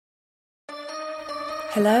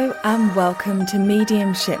Hello and welcome to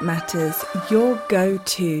Mediumship Matters, your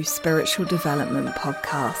go-to spiritual development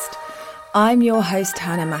podcast. I'm your host,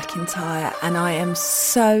 Hannah McIntyre, and I am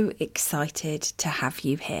so excited to have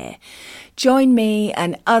you here. Join me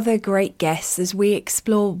and other great guests as we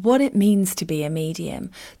explore what it means to be a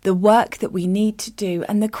medium, the work that we need to do,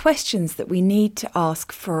 and the questions that we need to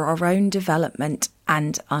ask for our own development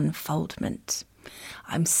and unfoldment.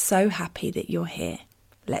 I'm so happy that you're here.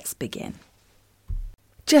 Let's begin.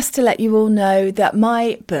 Just to let you all know that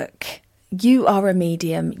my book, You Are a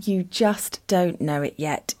Medium, You Just Don't Know It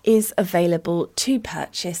Yet, is available to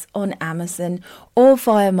purchase on Amazon or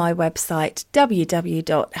via my website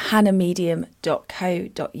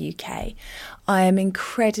www.hannahmedium.co.uk. I am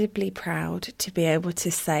incredibly proud to be able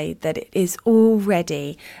to say that it is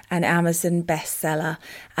already an Amazon bestseller,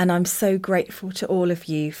 and I'm so grateful to all of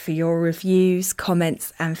you for your reviews,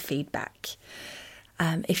 comments and feedback.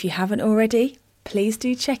 If you haven't already, please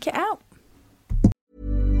do check it out.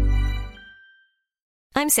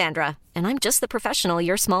 I'm Sandra, and I'm just the professional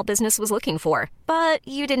your small business was looking for. But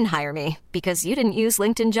you didn't hire me because you didn't use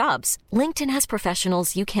LinkedIn Jobs. LinkedIn has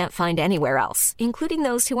professionals you can't find anywhere else, including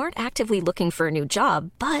those who aren't actively looking for a new job,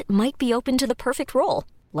 but might be open to the perfect role,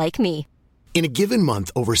 like me. In a given month,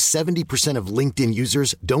 over 70% of LinkedIn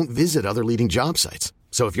users don't visit other leading job sites.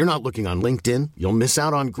 So if you're not looking on LinkedIn, you'll miss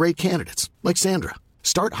out on great candidates, like Sandra.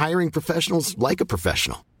 Start hiring professionals like a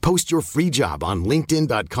professional. Post your free job on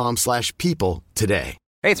linkedin.com/people today.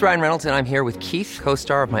 Hey, it's Ryan Reynolds, and I'm here with Keith,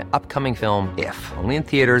 co-star of my upcoming film, If, only in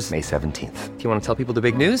theaters May 17th. Do you want to tell people the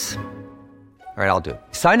big news? All right, I'll do it.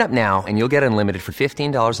 Sign up now and you'll get unlimited for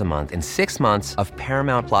 $15 a month and 6 months of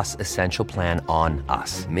Paramount Plus Essential Plan on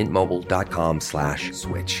us.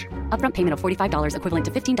 MintMobile.com/switch. Upfront payment of $45 equivalent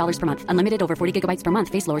to $15 per month. Unlimited over 40 gigabytes per month.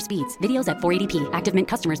 Face lower speeds. Videos at 480p. Active Mint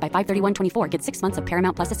customers by 531.24 get 6 months of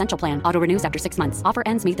Paramount Plus Essential Plan. Auto renews after 6 months. Offer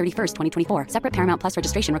ends May 31st, 2024. Separate Paramount Plus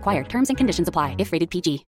registration required. Terms and conditions apply if rated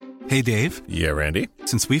PG. Hey, Dave. Yeah, Randy.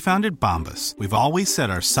 Since we founded Bombas, we've always said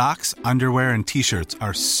our socks, underwear, and T-shirts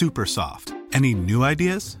are super soft. Any new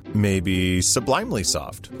ideas? Maybe sublimely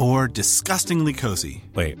soft. Or disgustingly cozy.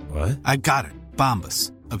 Wait, what? I got it.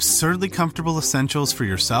 Bombas. Absurdly comfortable essentials for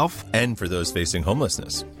yourself and for those facing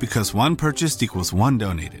homelessness. Because one purchased equals one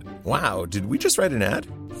donated. Wow, did we just write an ad?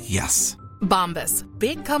 Yes. Bombas.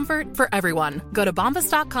 Big comfort for everyone. Go to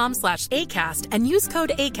bombas.com/ACAST and use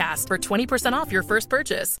code ACAST for 20% off your first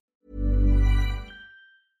purchase.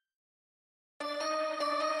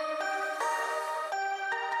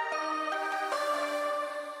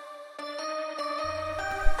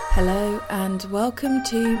 Hello and welcome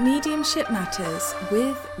to Mediumship Matters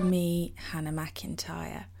with me, Hannah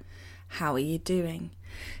McIntyre. How are you doing?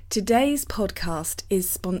 Today's podcast is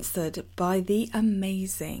sponsored by the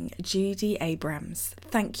amazing Judy Abrams.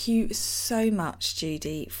 Thank you so much,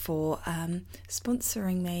 Judy, for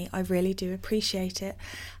sponsoring me. I really do appreciate it,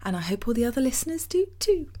 and I hope all the other listeners do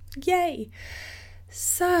too. Yay!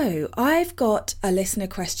 So, I've got a listener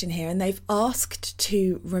question here, and they've asked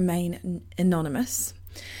to remain anonymous.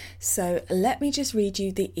 So let me just read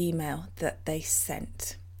you the email that they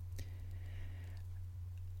sent.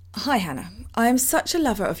 Hi Hannah, I am such a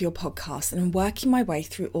lover of your podcast and I'm working my way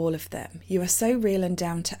through all of them. You are so real and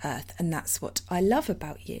down to earth, and that's what I love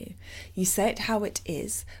about you. You say it how it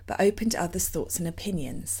is, but open to others' thoughts and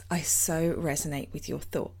opinions. I so resonate with your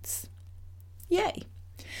thoughts. Yay!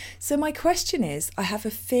 So my question is, I have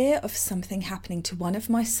a fear of something happening to one of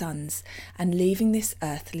my sons and leaving this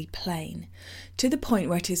earthly plane, to the point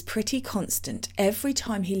where it is pretty constant every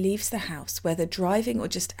time he leaves the house, whether driving or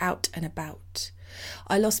just out and about.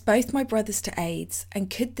 I lost both my brothers to AIDS, and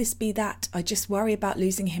could this be that I just worry about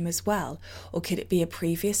losing him as well, or could it be a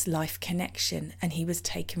previous life connection and he was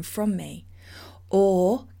taken from me?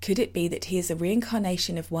 Or could it be that he is a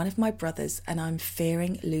reincarnation of one of my brothers and I'm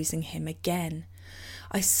fearing losing him again?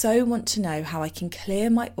 I so want to know how I can clear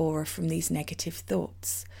my aura from these negative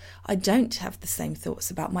thoughts. I don't have the same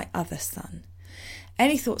thoughts about my other son.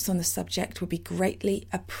 Any thoughts on the subject would be greatly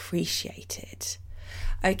appreciated.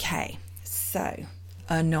 Okay, so,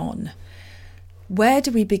 Anon. Where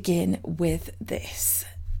do we begin with this?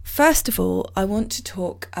 First of all, I want to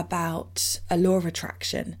talk about a law of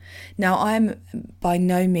attraction. Now, I'm by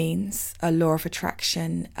no means a law of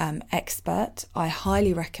attraction expert. I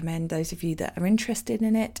highly recommend those of you that are interested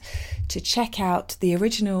in it to check out the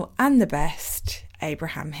original and the best,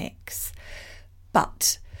 Abraham Hicks.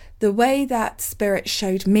 But the way that Spirit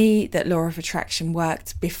showed me that law of attraction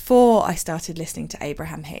worked before I started listening to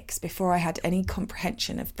Abraham Hicks, before I had any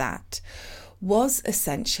comprehension of that, was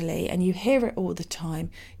essentially, and you hear it all the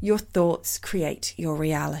time, your thoughts create your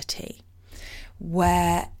reality.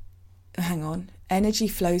 Where, hang on, Energy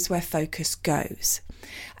flows where focus goes.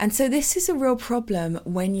 And so this is a real problem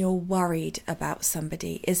when you're worried about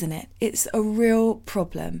somebody, isn't it? It's a real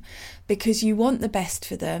problem because you want the best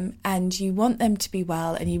for them and you want them to be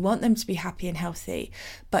well and you want them to be happy and healthy,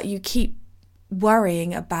 but you keep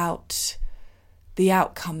worrying about the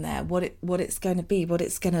outcome there, what it's going to be, what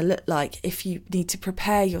it's going to look like if you need to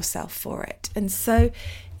prepare yourself for it. And so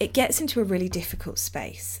it gets into a really difficult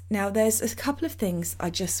space. Now, there's a couple of things I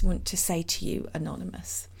just want to say to you,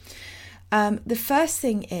 Anonymous. The first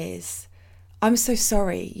thing is, I'm so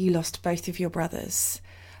sorry you lost both of your brothers.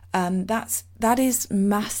 That is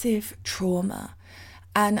massive trauma.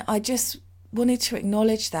 And I just wanted to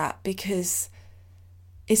acknowledge that because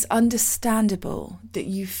it's understandable that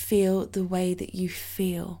you feel the way that you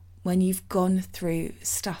feel when you've gone through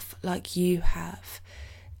stuff like you have.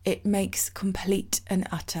 It makes complete and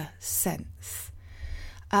utter sense.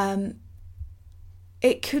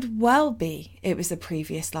 It could well be it was a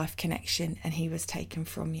previous life connection and he was taken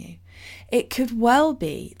from you. It could well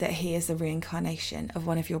be that he is a reincarnation of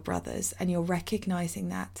one of your brothers and you're recognizing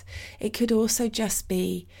that. It could also just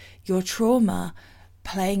be your trauma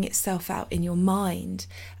playing itself out in your mind,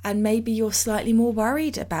 and maybe you're slightly more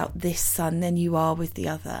worried about this son than you are with the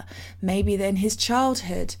other. Maybe in his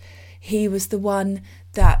childhood he was the one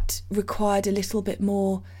that required a little bit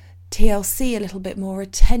more TLC, a little bit more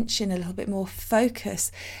attention, a little bit more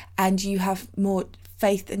focus, and you have more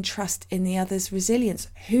faith and trust in the other's resilience.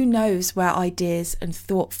 Who knows where ideas and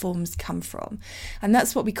thought forms come from? And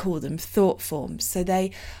that's what we call them, thought forms. So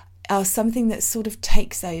they are something that sort of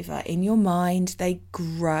takes over in your mind. They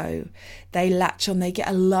grow, they latch on, they get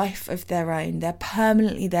a life of their own. They're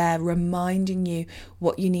permanently there reminding you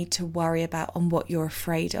what you need to worry about and what you're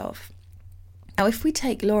afraid of. Now, if we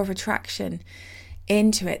take law of attraction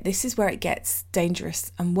into it, this is where it gets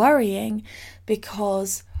dangerous and worrying,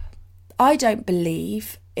 because I don't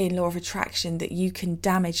believe in law of attraction that you can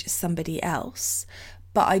damage somebody else.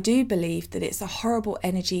 But I do believe that it's a horrible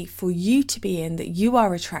energy for you to be in, that you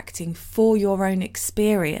are attracting for your own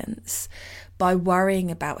experience by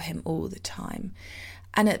worrying about him all the time.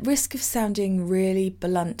 And at risk of sounding really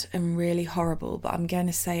blunt and really horrible, but I'm going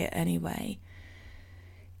to say it anyway,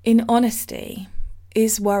 in honesty,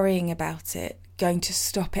 is worrying about it going to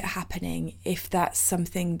stop it happening if that's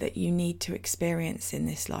something that you need to experience in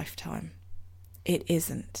this lifetime? It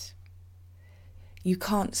isn't. You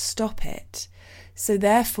can't stop it. So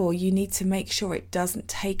therefore, you need to make sure it doesn't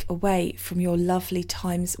take away from your lovely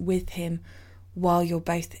times with him while you're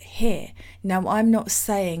both here. Now, I'm not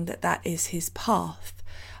saying that that is his path.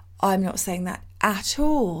 I'm not saying that at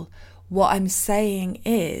all. What I'm saying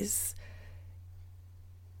is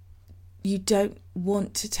you don't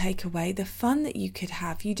want to take away the fun that you could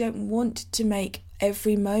have. You don't want to make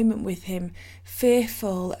every moment with him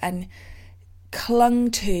fearful and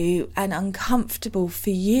clung to and uncomfortable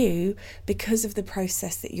for you because of the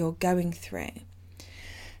process that you're going through.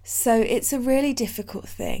 So it's a really difficult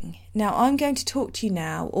thing. Now, I'm going to talk to you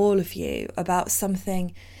now, all of you, about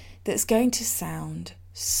something that's going to sound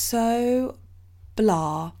so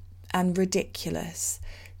blah and ridiculous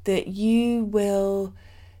that you will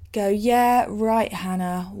go, yeah, right,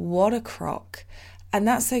 Hannah, what a crock. And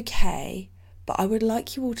that's okay, but I would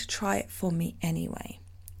like you all to try it for me anyway.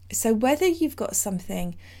 So whether you've got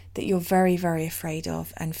something that you're very, very afraid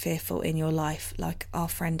of and fearful in your life, like our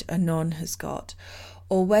friend Anon has got,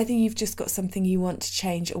 or whether you've just got something you want to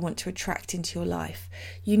change or want to attract into your life,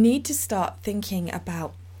 you need to start thinking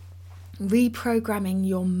about reprogramming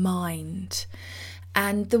your mind.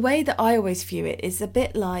 And the way that I always view it is a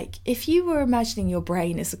bit like if you were imagining your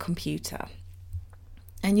brain as a computer,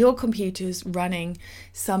 and your computer's running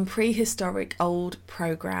some prehistoric old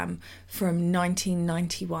program from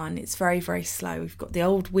 1991. It's very, very slow. We've got the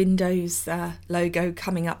old Windows logo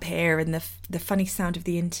coming up here and the funny sound of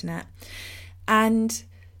the internet. And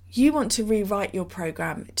you want to rewrite your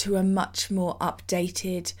program to a much more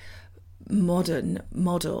updated, modern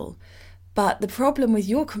model. But the problem with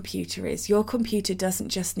your computer is your computer doesn't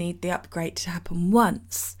just need the upgrade to happen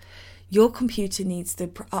once. Your computer needs the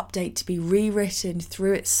update to be rewritten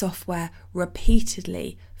through its software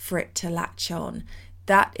repeatedly for it to latch on.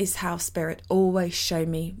 That is how Spirit always show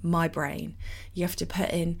me my brain. You have to put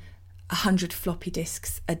in 100 floppy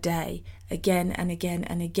disks a day, again and again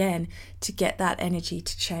and again, to get that energy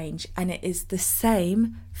to change. And it is the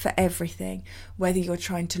same for everything. Whether you're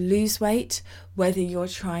trying to lose weight, whether you're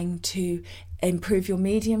trying to improve your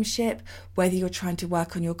mediumship, whether you're trying to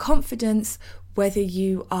work on your confidence, whether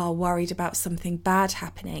you are worried about something bad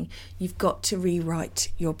happening, you've got to rewrite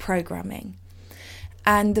your programming.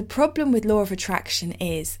 And the problem with law of attraction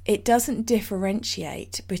is it doesn't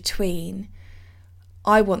differentiate between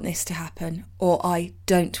I want this to happen, or I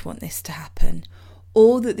don't want this to happen.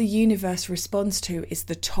 All that the universe responds to is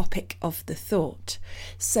the topic of the thought.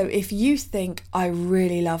 So if you think, I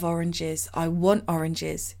really love oranges, I want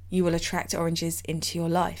oranges, you will attract oranges into your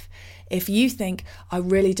life. If you think, I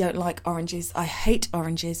really don't like oranges, I hate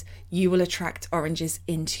oranges, you will attract oranges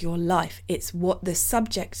into your life. It's what the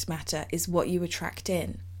subject matter is, what you attract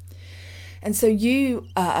in. And so you,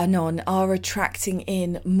 Anon, are attracting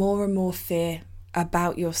in more and more fear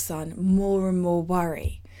about your son, more and more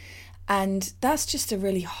worry. And that's just a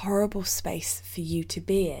really horrible space for you to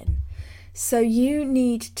be in. So you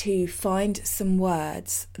need to find some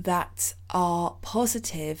words that are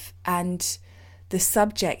positive and the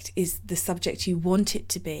subject is the subject you want it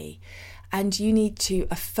to be. And you need to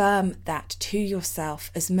affirm that to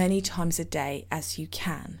yourself as many times a day as you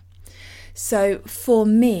can. So for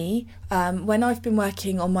me, when I've been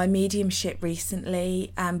working on my mediumship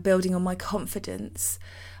recently and building on my confidence,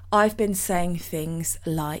 I've been saying things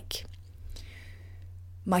like,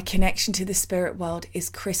 my connection to the spirit world is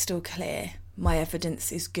crystal clear. My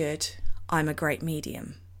evidence is good. I'm a great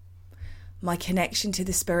medium. My connection to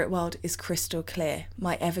the spirit world is crystal clear.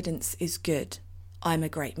 My evidence is good. I'm a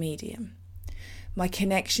great medium. My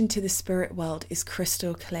connection to the spirit world is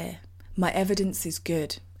crystal clear. My evidence is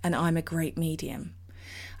good, and I'm a great medium.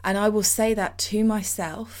 And I will say that to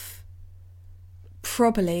myself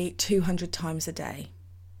probably 200 times a day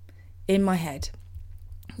in my head.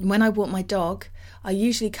 When I walk my dog, I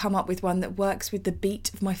usually come up with one that works with the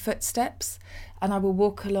beat of my footsteps, and I will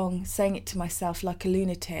walk along saying it to myself like a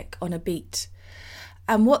lunatic on a beat.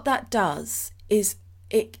 And what that does is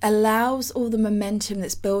it allows all the momentum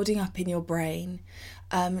that's building up in your brain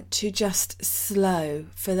to just slow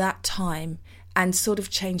for that time and sort of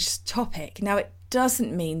change topic. Now, it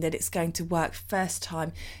doesn't mean that it's going to work first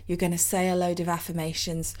time. You're going to say a load of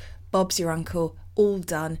affirmations, Bob's your uncle, all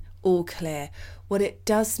done, all clear. What it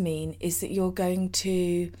does mean is that you're going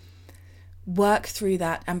to work through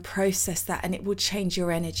that and process that, and it will change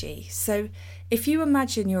your energy. So if you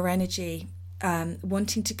imagine your energy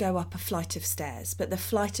wanting to go up a flight of stairs, but the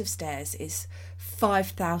flight of stairs is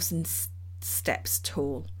 5,000 steps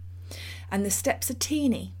tall, and the steps are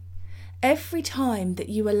teeny. Every time that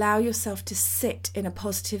you allow yourself to sit in a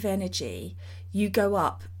positive energy, you go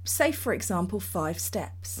up, say for example, 5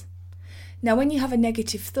 steps. Now, when you have a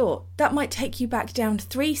negative thought, that might take you back down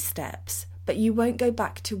 3 steps, but you won't go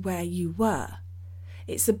back to where you were.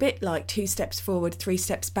 It's a bit like 2 steps forward, 3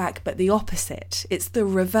 steps back, but the opposite. It's the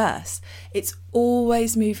reverse. It's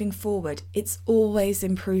always moving forward. It's always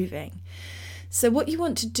improving. So what you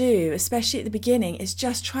want to do, especially at the beginning, is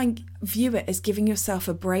just try and view it as giving yourself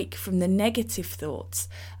a break from the negative thoughts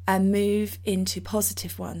and move into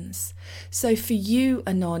positive ones. So for you,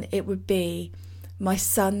 Anon, it would be, my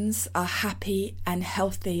sons are happy and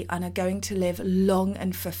healthy and are going to live long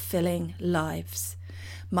and fulfilling lives.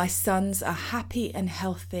 My sons are happy and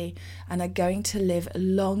healthy and are going to live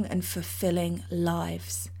long and fulfilling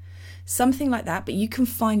lives. Something like that, but you can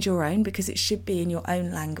find your own because it should be in your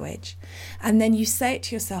own language. And then you say it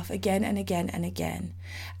to yourself again and again and again.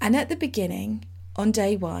 And at the beginning, on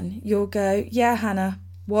day 1, you'll go, yeah, Hannah,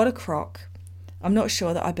 what a crock. I'm not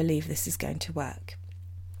sure that I believe this is going to work.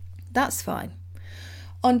 That's fine.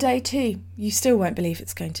 On day 2, you still won't believe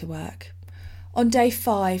it's going to work. On day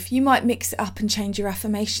 5, you might mix it up and change your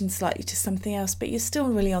affirmation slightly to something else, but you're still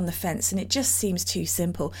really on the fence and it just seems too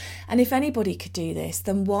simple. And if anybody could do this,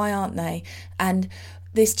 then why aren't they? And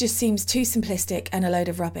this just seems too simplistic and a load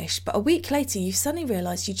of rubbish. But a week later, you suddenly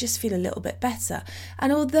realise you just feel a little bit better.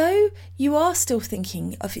 And although you are still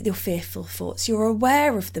thinking of your fearful thoughts, you're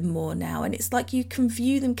aware of them more now. And it's like you can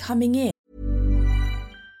view them coming in.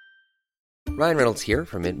 Ryan Reynolds here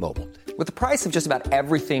from Mint Mobile. With the price of just about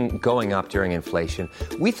everything going up during inflation,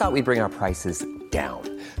 we thought we'd bring our prices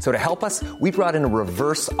down. So to help us, we brought in a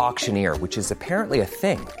reverse auctioneer, which is apparently a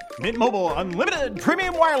thing. Mint Mobile Unlimited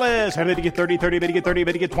Premium Wireless. How to get 30, 30, bit to get 30,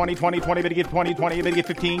 bit to get 20, 20, 20, bit to get 20, 20, bit to get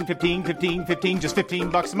 15, 15, 15, 15, just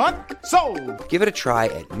 $15 a month? Sold! Give it a try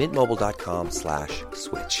at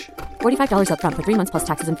mintmobile.com/switch. $45 up front for 3 months plus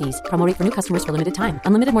taxes and fees. Promo rate for new customers for limited time.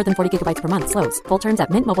 Unlimited more than 40 gigabytes per month. Slows full terms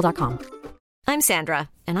at mintmobile.com. I'm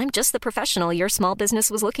Sandra, and I'm just the professional your small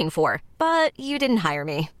business was looking for. But you didn't hire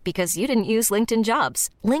me because you didn't use LinkedIn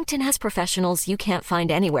Jobs. LinkedIn has professionals you can't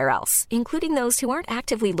find anywhere else, including those who aren't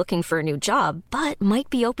actively looking for a new job, but might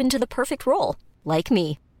be open to the perfect role, like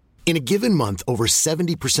me. In a given month, over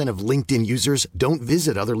 70% of LinkedIn users don't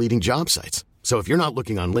visit other leading job sites. So if you're not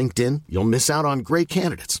looking on LinkedIn, you'll miss out on great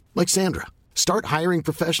candidates like Sandra. Start hiring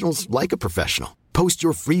professionals like a professional. Post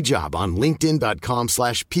your free job on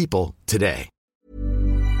linkedin.com/people today.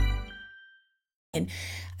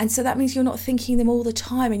 And so that means you're not thinking them all the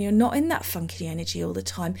time and you're not in that funky energy all the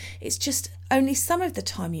time. It's just only some of the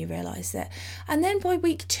time you realise it. And then by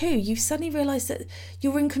week 2, you suddenly realise that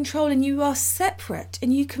you're in control and you are separate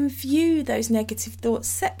and you can view those negative thoughts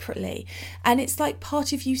separately. And it's like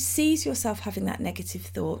part of you sees yourself having that negative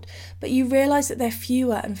thought, but you realise that they're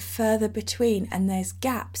fewer and further between and there's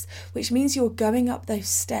gaps, which means you're going up those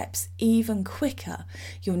steps even quicker.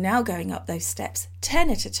 You're now going up those steps 10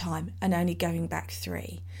 at a time and only going back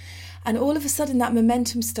 3. And all of a sudden that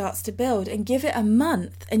momentum starts to build, and give it a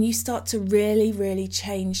month and you start to really, really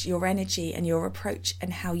change your energy and your approach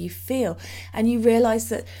and how you feel. And you realise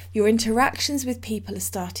that your interactions with people are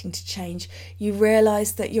starting to change. You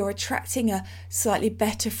realise that you're attracting a slightly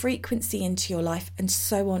better frequency into your life, and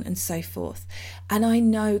so on and so forth. And I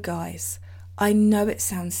know, guys, I know it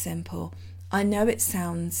sounds simple. I know it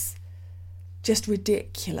sounds just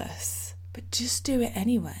ridiculous, but just do it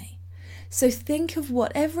anyway. So think of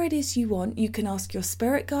whatever it is you want. You can ask your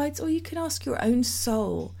spirit guides or you can ask your own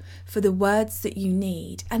soul for the words that you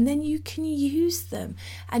need, and then you can use them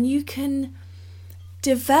and you can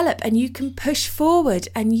develop and you can push forward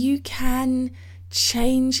and you can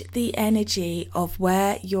change the energy of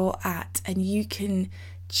where you're at, and you can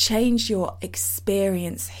change your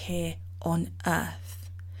experience here on earth.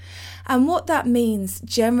 And what that means,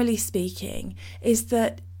 generally speaking, is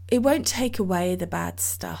that it won't take away the bad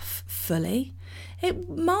stuff fully. It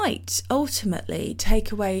might ultimately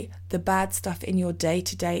take away the bad stuff in your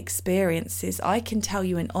day-to-day experiences. I can tell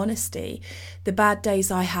you in honesty, the bad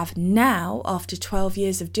days I have now, after 12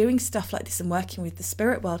 years of doing stuff like this and working with the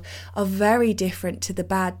spirit world, are very different to the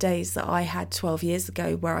bad days that I had 12 years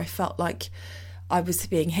ago, where I felt like I was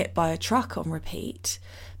being hit by a truck on repeat,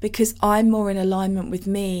 because I'm more in alignment with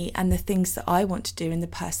me and the things that I want to do and the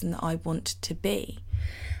person that I want to be.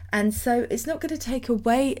 And so it's not going to take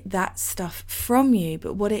away that stuff from you,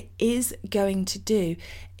 but what it is going to do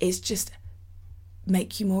is just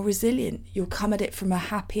make you more resilient. You'll come at it from a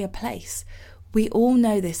happier place. We all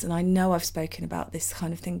know this, and I know I've spoken about this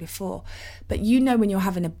kind of thing before, but you know when you're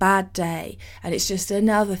having a bad day and it's just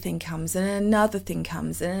another thing comes and another thing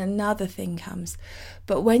comes and another thing comes.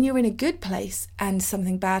 But when you're in a good place and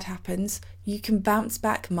something bad happens, you can bounce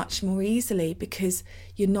back much more easily because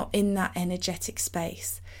you're not in that energetic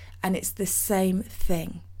space. And it's the same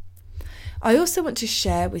thing. I also want to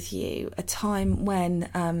share with you a time when,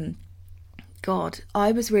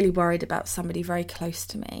 I was really worried about somebody very close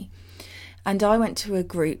to me. And I went to a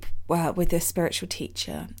group with a spiritual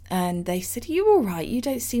teacher, and they said, "Are you all right? You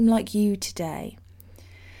don't seem like you today."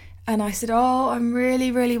 And I said, I'm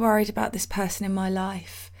really, really worried about this person in my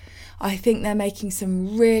life. I think they're making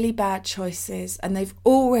some really bad choices, and they've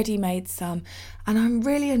already made some, and I'm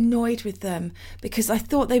really annoyed with them because I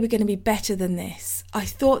thought they were going to be better than this. I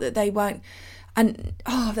thought that they won't, and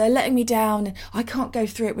they're letting me down, and I can't go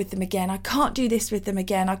through it with them again. I can't do this with them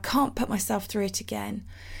again. I can't put myself through it again.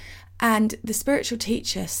 And the spiritual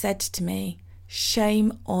teacher said to me,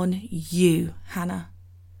 "Shame on you, Hannah.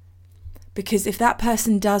 Because if that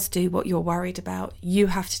person does do what you're worried about, you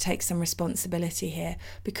have to take some responsibility here,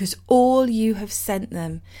 because all you have sent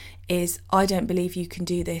them is, 'I don't believe you can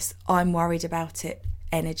do this, I'm worried about it'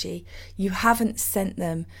 energy. You haven't sent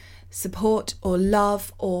them support or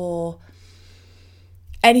love or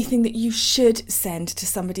anything that you should send to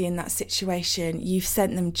somebody in that situation. You've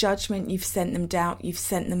sent them judgment, you've sent them doubt, you've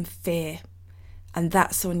sent them fear, and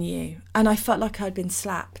that's on you." And I felt like I'd been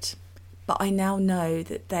slapped. But I now know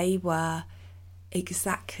that they were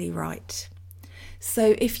exactly right.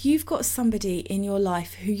 So if you've got somebody in your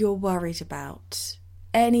life who you're worried about,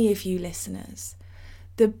 any of you listeners,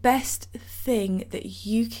 the best thing that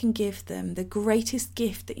you can give them, the greatest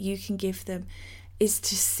gift that you can give them, is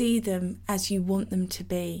to see them as you want them to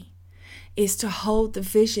be. Is to hold the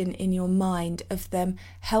vision in your mind of them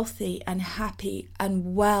healthy and happy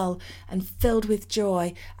and well and filled with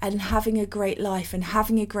joy and having a great life and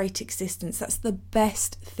having a great existence. That's the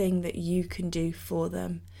best thing that you can do for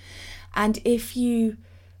them. And if you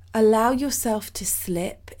allow yourself to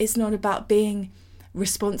slip, it's not about being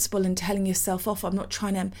responsible and telling yourself off. I'm not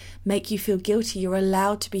trying to make you feel guilty. You're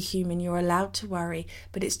allowed to be human. You're allowed to worry.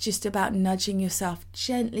 But it's just about nudging yourself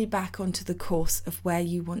gently back onto the course of where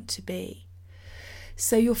you want to be.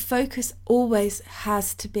 So your focus always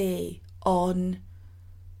has to be on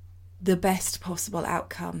the best possible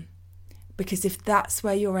outcome. Because if that's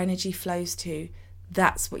where your energy flows to,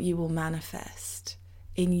 that's what you will manifest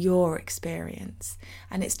in your experience.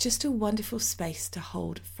 And it's just a wonderful space to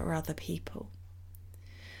hold for other people.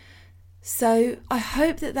 So I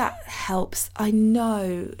hope that helps. I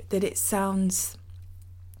know that it sounds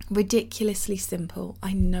ridiculously simple.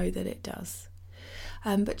 I know that it does.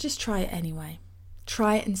 but just try it anyway.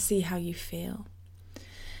 Try it and see how you feel.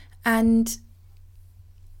 And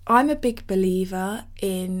I'm a big believer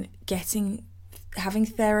in having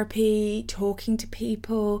therapy, talking to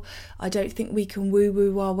people. I don't think we can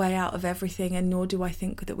woo-woo our way out of everything, and nor do I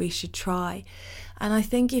think that we should try. And I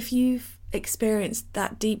think if you've experienced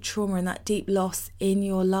that deep trauma and that deep loss in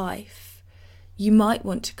your life, you might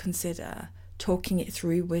want to consider talking it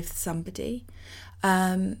through with somebody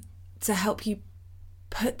to help you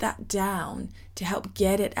put that down, to help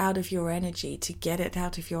get it out of your energy, to get it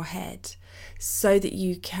out of your head, so that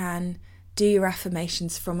you can do your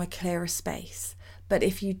affirmations from a clearer space. But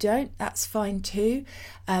if you don't, that's fine too.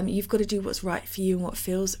 You've got to do what's right for you and what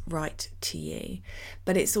feels right to you.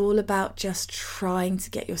 But it's all about just trying to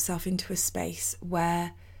get yourself into a space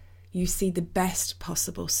where you see the best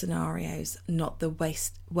possible scenarios, not the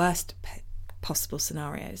worst possible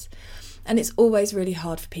scenarios. And it's always really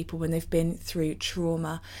hard for people when they've been through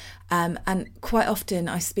trauma. And quite often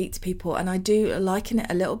I speak to people, and I do liken it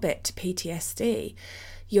a little bit to PTSD.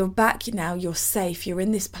 You're back now, you're safe, you're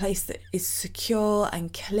in this place that is secure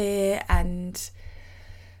and clear, and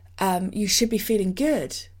you should be feeling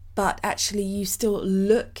good. But actually you still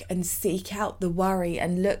look and seek out the worry,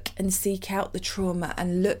 and look and seek out the trauma,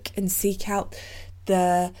 and look and seek out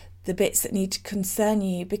the bits that need to concern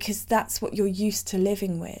you, because that's what you're used to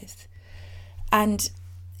living with. And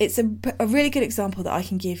it's a really good example that I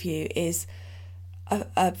can give you is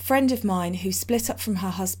a friend of mine who split up from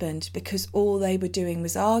her husband because all they were doing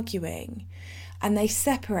was arguing, and they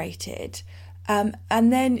separated. And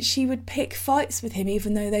then she would pick fights with him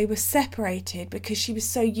even though they were separated, because she was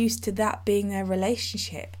so used to that being their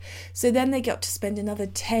relationship. So then they got to spend another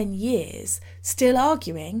 10 years still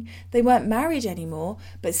arguing. They weren't married anymore,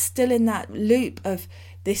 but still in that loop of,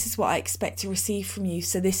 this is what I expect to receive from you,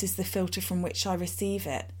 so this is the filter from which I receive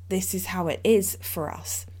it. This is how it is for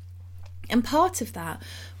us. And part of that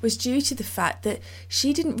was due to the fact that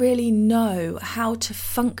she didn't really know how to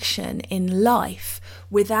function in life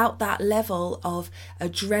without that level of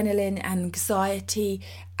adrenaline, anxiety,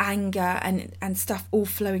 anger and stuff all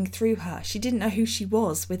flowing through her. She didn't know who she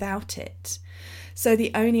was without it. So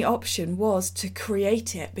the only option was to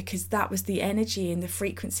create it, because that was the energy and the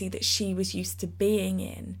frequency that she was used to being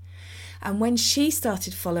in. And when she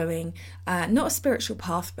started following not a spiritual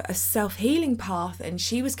path, but a self-healing path, and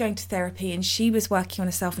she was going to therapy and she was working on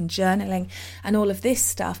herself and journaling and all of this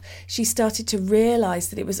stuff, she started to realise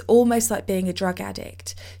that it was almost like being a drug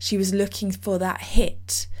addict. She was looking for that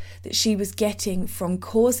hit that she was getting from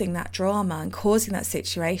causing that drama and causing that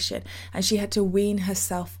situation, and she had to wean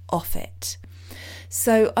herself off it.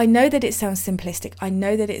 So I know that it sounds simplistic. I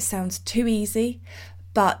know that it sounds too easy,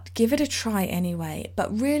 but give it a try anyway.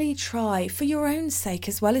 But really try, for your own sake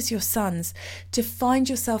as well as your son's, to find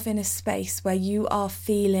yourself in a space where you are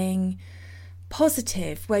feeling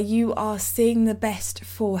positive, where you are seeing the best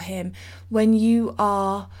for him, when you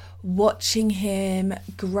are watching him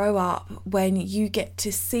grow up, when you get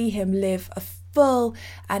to see him live a full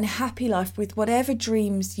and happy life with whatever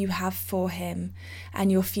dreams you have for him and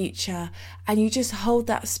your future, and you just hold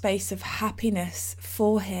that space of happiness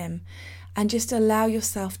for him. And just allow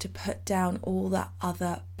yourself to put down all that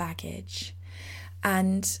other baggage.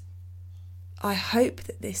 And I hope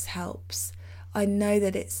that this helps. I know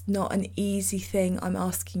that it's not an easy thing I'm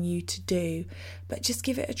asking you to do, but just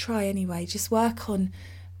give it a try anyway. Just work on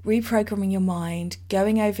reprogramming your mind,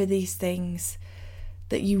 going over these things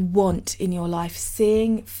that you want in your life,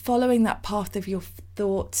 following that path of your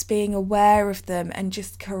thoughts, being aware of them, and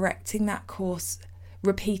just correcting that course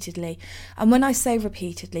repeatedly. And when I say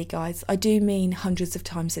repeatedly, guys, I do mean hundreds of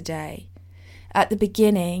times a day. At the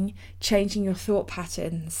beginning, changing your thought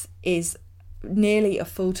patterns is nearly a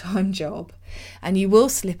full-time job, and you will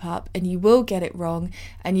slip up and you will get it wrong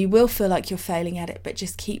and you will feel like you're failing at it, but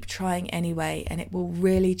just keep trying anyway, and it will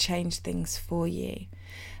really change things for you.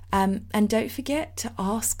 And don't forget to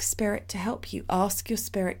ask Spirit to help you. Ask your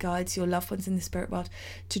spirit guides, your loved ones in the spirit world,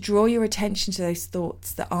 to draw your attention to those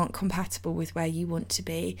thoughts that aren't compatible with where you want to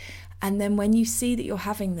be. And then when you see that you're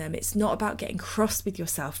having them, it's not about getting cross with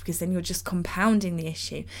yourself, because then you're just compounding the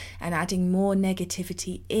issue and adding more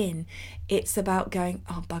negativity in. It's about going,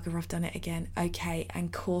 oh, bugger, I've done it again. Okay,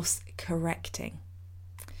 and course correcting.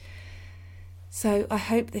 So I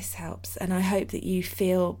hope this helps, and I hope that you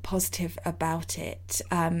feel positive about it.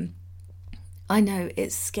 I know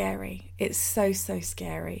it's scary. It's so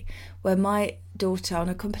scary. Where my daughter, on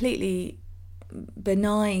a completely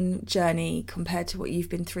benign journey compared to what you've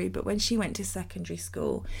been through, but when she went to secondary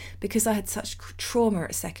school, because I had such trauma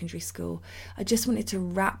at secondary school, I just wanted to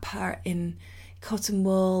wrap her in cotton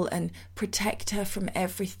wool and protect her from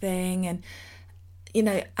everything. And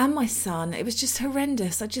and my son, it was just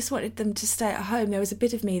horrendous. I just wanted them to stay at home. There was a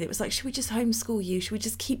bit of me that was like, should we just homeschool you? Should we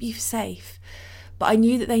just keep you safe? But I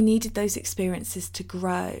knew that they needed those experiences to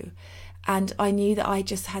grow. And I knew that I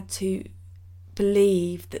just had to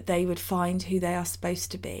believe that they would find who they are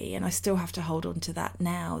supposed to be. And I still have to hold on to that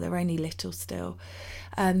now. They're only little still.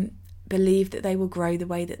 Believe that they will grow the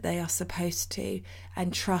way that they are supposed to,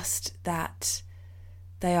 and trust that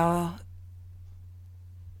they are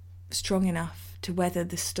strong enough to weather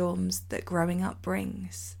the storms that growing up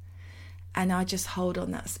brings. And I just hold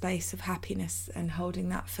on that space of happiness and holding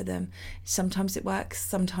that for them. Sometimes it works,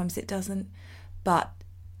 sometimes it doesn't. But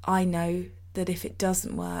I know that if it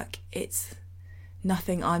doesn't work, it's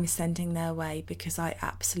nothing I'm sending their way, because I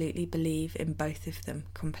absolutely believe in both of them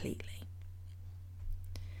completely.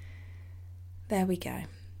 There we go.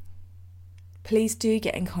 Please do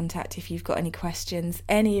get in contact if you've got any questions,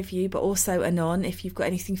 any of you, but also Anon, if you've got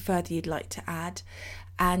anything further you'd like to add.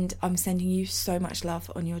 And I'm sending you so much love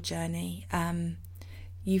on your journey.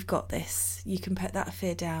 You've got this. You can put that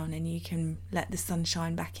fear down and you can let the sun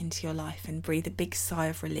shine back into your life and breathe a big sigh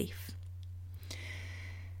of relief.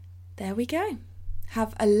 There we go.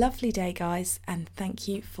 Have a lovely day, guys, and thank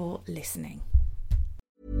you for listening.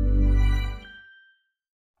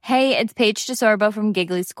 Hey, it's Paige DeSorbo from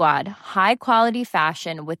Giggly Squad. High quality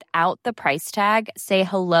fashion without the price tag. Say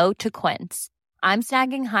hello to Quince. I'm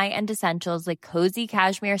snagging high-end essentials like cozy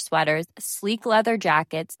cashmere sweaters, sleek leather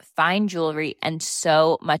jackets, fine jewelry, and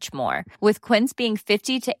so much more. With Quince being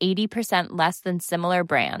 50 to 80% less than similar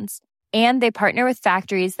brands. And they partner with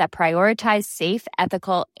factories that prioritize safe,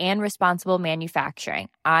 ethical, and responsible manufacturing.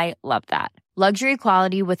 I love that. Luxury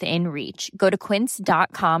quality within reach. Go to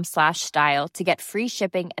quince.com/style to get free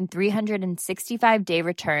shipping and 365-day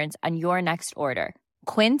returns on your next order.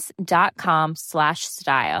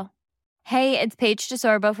 Quince.com/style. Hey, it's Paige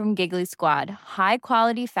DeSorbo from Giggly Squad. High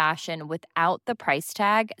quality fashion without the price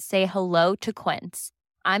tag. Say hello to Quince.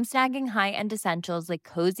 I'm snagging high-end essentials like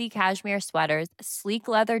cozy cashmere sweaters, sleek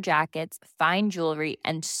leather jackets, fine jewelry,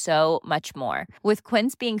 and so much more. With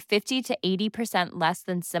Quince being 50 to 80% less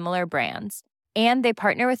than similar brands. And they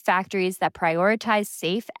partner with factories that prioritize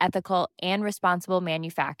safe, ethical, and responsible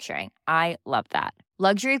manufacturing. I love that.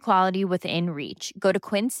 Luxury quality within reach. Go to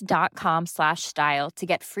quince.com/style to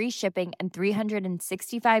get free shipping and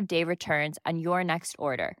 365-day returns on your next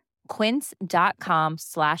order.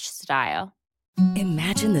 Quince.com/style.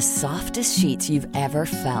 Imagine the softest sheets you've ever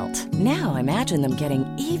felt. Now imagine them getting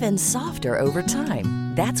even softer over time.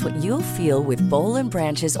 That's what you'll feel with Boll &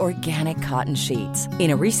 Branch's organic cotton sheets.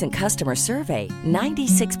 In a recent customer survey,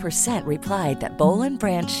 96% replied that Boll &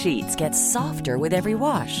 Branch sheets get softer with every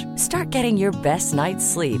wash. Start getting your best night's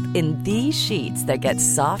sleep in these sheets that get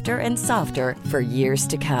softer and softer for years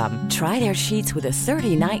to come. Try their sheets with a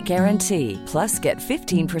 30-night guarantee. Plus, get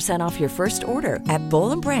 15% off your first order at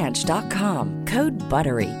bollandbranch.com. Code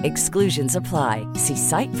BUTTERY. Exclusions apply. See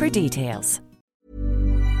site for details.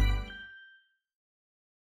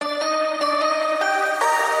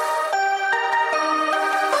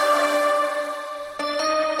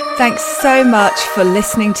 Thanks so much for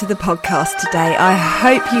listening to the podcast today. I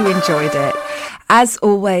hope you enjoyed it. As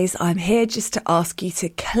always, I'm here just to ask you to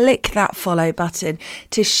click that follow button,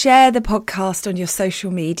 to share the podcast on your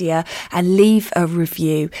social media and leave a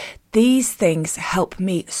review. These things help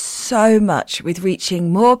me so much with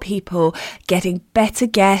reaching more people, getting better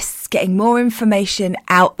guests, getting more information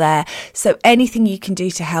out there. So anything you can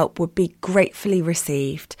do to help would be gratefully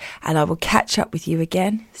received. And I will catch up with you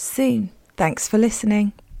again soon. Thanks for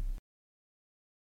listening.